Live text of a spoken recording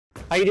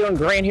How you doing?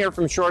 Grant here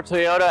from Shore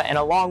Toyota, and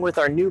along with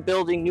our new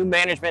building, new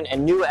management,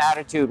 and new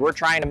attitude, we're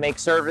trying to make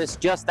service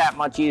just that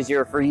much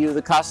easier for you,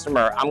 the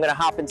customer. I'm gonna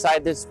hop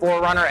inside this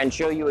 4Runner and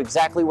show you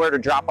exactly where to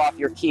drop off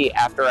your key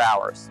after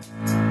hours.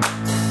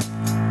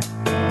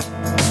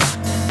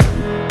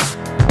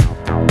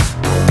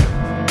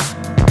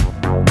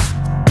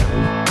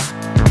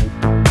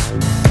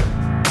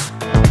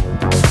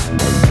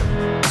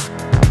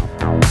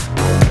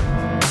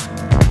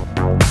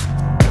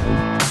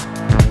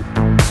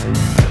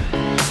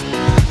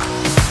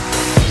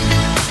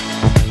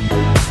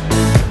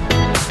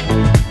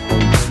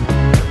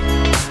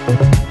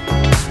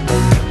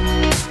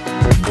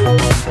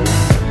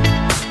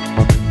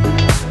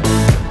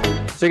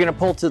 So you're gonna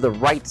pull to the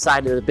right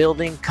side of the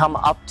building, come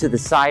up to the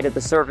side of the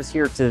service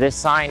here to this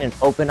sign and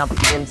open up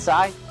the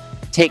inside.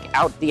 Take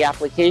out the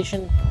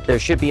application. There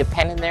should be a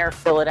pen in there,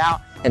 fill it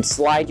out, and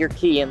slide your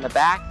key in the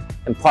back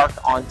and park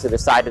onto the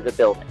side of the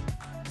building.